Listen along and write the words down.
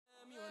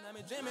I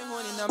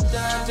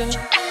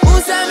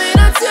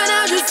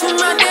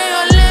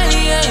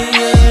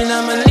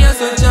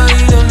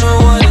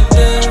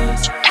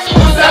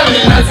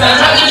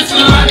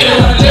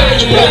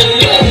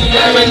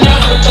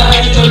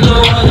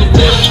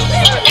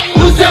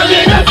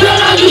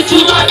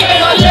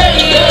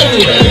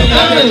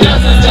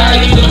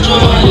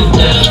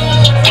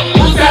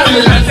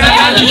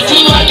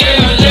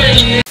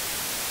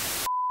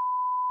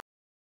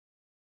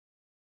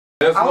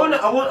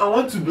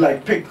want to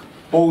like pick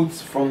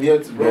boats from here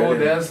to Berlin. Bro,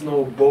 there's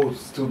no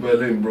boats to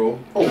Berlin, bro.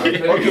 Oh,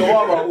 okay,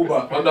 what about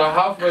Uber? On the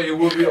halfway you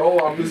will be, oh,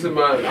 I'm missing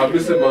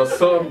my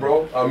son,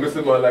 bro. I'm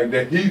missing my like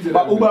the heat.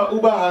 But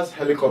Uber has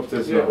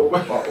helicopters. Yeah, Uber.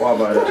 What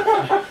about that?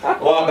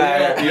 What about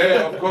that?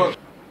 Yeah, of course.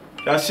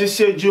 Ya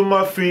shishe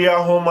juma free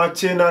ya home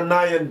chena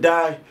na ya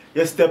die.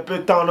 Ya step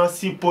it down and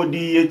see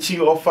podi ye chi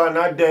off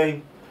na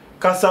day.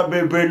 Kasa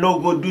baby no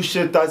go do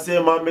shit I say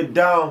me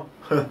down.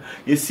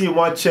 You see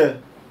my chair.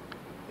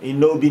 It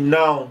no be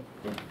now.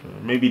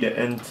 Maybe the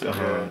end.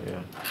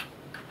 Yeah.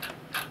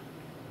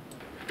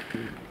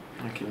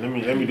 Okay,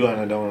 let me do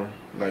another one.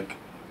 Like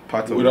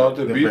part of without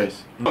the beat.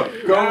 verse. Come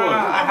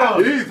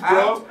on, heat,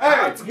 bro. I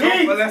have to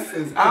come for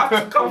lessons. I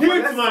have to come for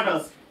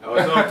lessons. I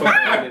was not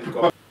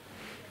talking.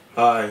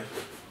 Hi,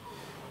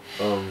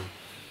 I'm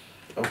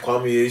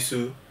Kwame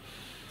Yesu,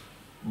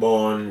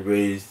 born,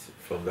 raised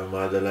from the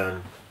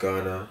motherland,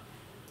 Ghana.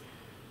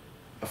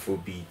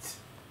 Afrobeat,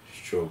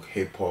 stroke,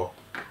 hip hop.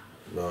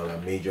 No, I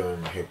major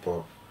in hip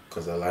hop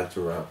because I like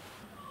to rap.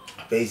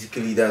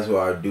 Basically, that's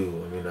what I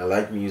do. I mean, I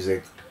like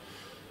music.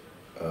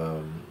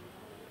 I'm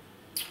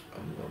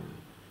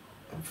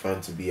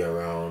fun to be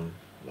around.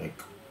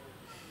 Like,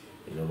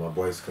 you know, my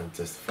boys can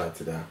testify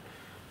to that.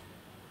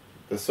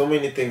 There's so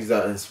many things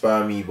that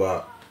inspire me,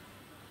 but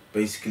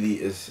basically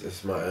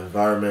it's my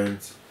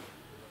environment,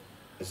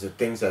 it's the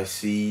things I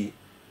see,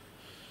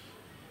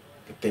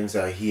 the things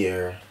I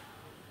hear.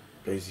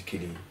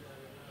 Basically,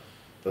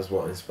 that's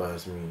what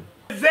inspires me.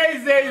 Zay.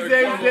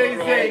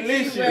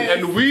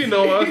 And we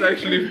know us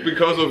actually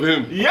because of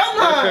him. Yeah,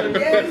 man.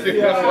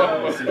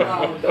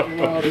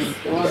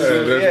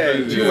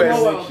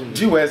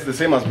 G-West, the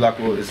same as Black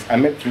Roll, I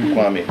met through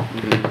Kwame.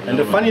 And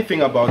the funny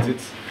thing about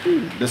it,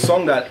 the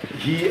song that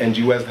he and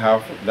G-West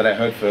have that I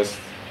heard first,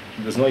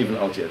 it's not even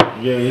out yet.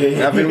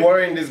 Yeah. I've been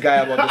worrying this guy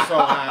about the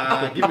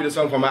song. Give me the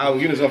song for my album.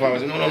 Give me the song for my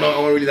album. No, I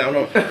want to release that.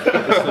 No.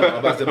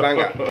 About the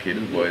banger. Okay,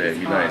 this boy there,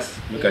 be nice.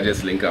 Look at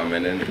just link up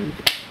and then.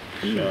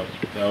 Yeah,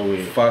 that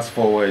way. Fast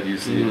forward, you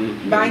see.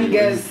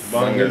 Bangers. Too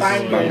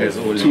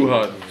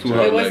hard.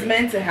 It was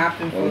meant to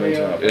happen for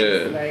real.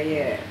 Yeah. Like,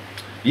 yeah.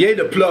 Yay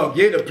the plug.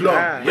 Biggest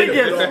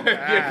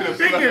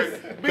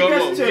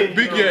change.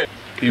 Big.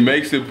 He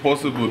makes it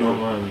possible, though.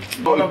 Man.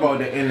 All about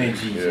the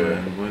energies,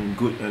 man. When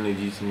good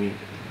energies meet.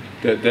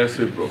 That's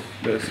it, bro.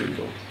 That's it,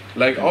 bro.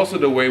 Like also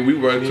the way we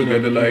work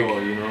together, like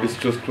it's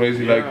just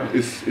crazy. Like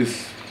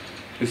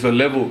it's a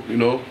level, you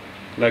know,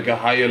 like a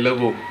higher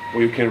level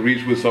where you can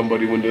reach with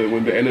somebody when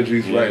the energy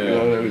is right, you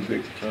know, and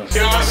everything.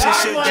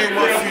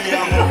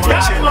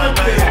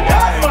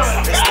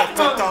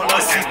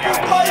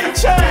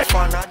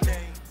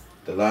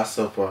 The Last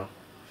Supper,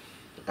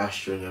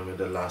 Astronomy,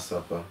 The Last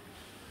Supper.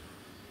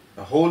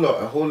 A whole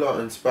lot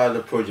inspired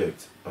the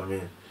project. I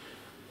mean,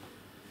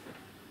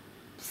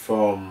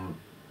 from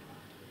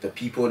the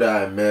people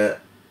that I met,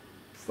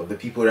 from the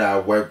people that I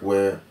work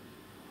with,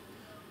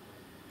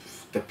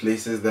 the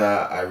places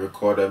that I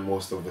recorded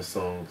most of the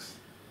songs.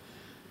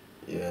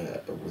 Yeah,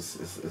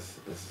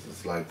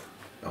 it's like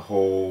a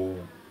whole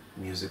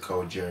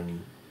musical journey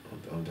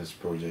on this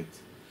project.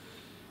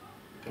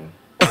 Yeah.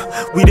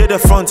 We did the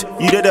front,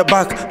 you did the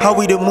back. How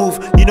we the move,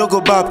 you no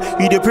go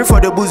back. You did pray for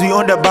the booze, we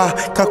on the bar.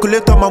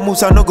 Calculate on my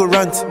moves, I no go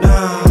rant.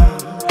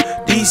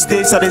 Nah. These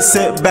days I dey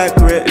sit back,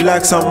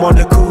 relax, I'm on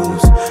the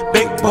cruise.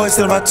 Big boys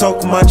never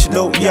talk much,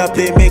 no, yeah,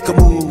 they make a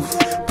move.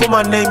 Put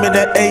my name in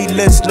the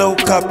A-list, no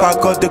cap, I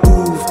got the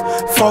groove.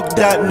 Fuck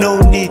that, no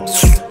need,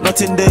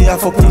 nothing there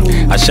for proof.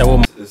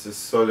 It's a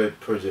solid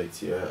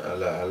project, yeah.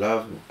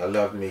 I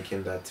love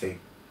making that tape.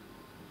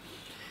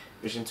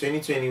 Vision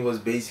 2020 was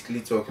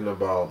basically talking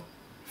about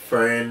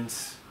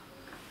friends,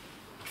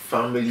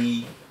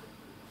 family,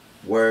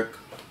 work,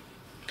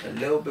 a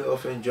little bit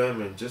of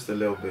enjoyment, just a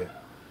little bit.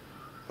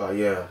 But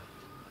yeah,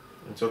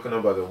 I'm talking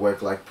about the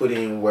work, like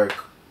putting in work,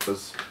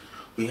 because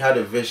we had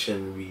a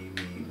vision, we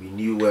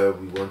knew where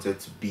we wanted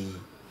to be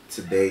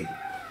today.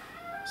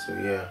 So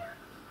yeah,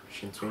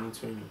 Vision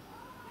 2020.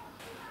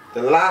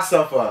 The Last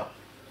Supper.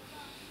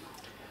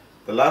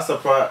 The Last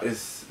Supper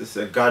is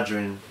a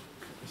gathering.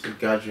 It's a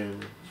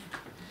gathering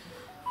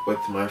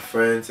with my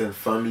friends and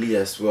family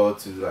as well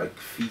to like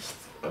feast.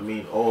 I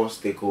mean, all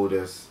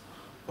stakeholders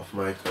of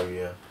my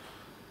career.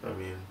 I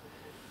mean,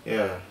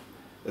 yeah,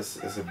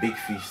 it's a big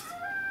feast.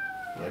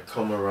 Like,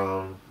 come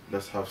around,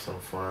 let's have some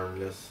fun,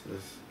 let's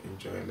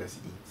enjoy, let's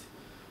eat,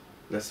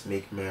 let's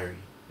make merry.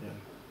 Yeah.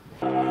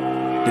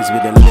 This be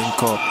the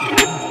link up.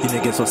 You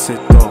niggas will sit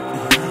up.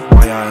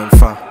 Why I am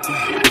fat?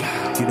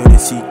 You know they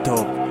sit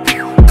up.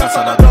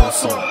 Casa da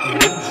Dawson.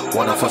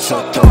 Wanna for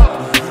shut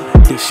up.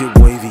 this shit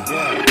wavy.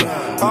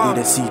 We need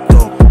a seat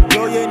though.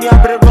 Yo, yeah, yeah,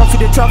 I better run for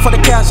the trap for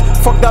the cash.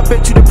 Fuck that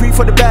bitch, you the pre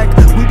for the bag.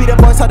 We be the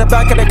boys at the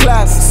back of the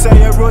class.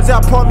 Say a rose, I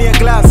pour me a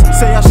glass.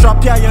 Say a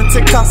strap, yeah, you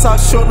take casa.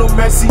 Show no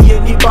mercy,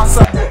 any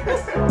bassa.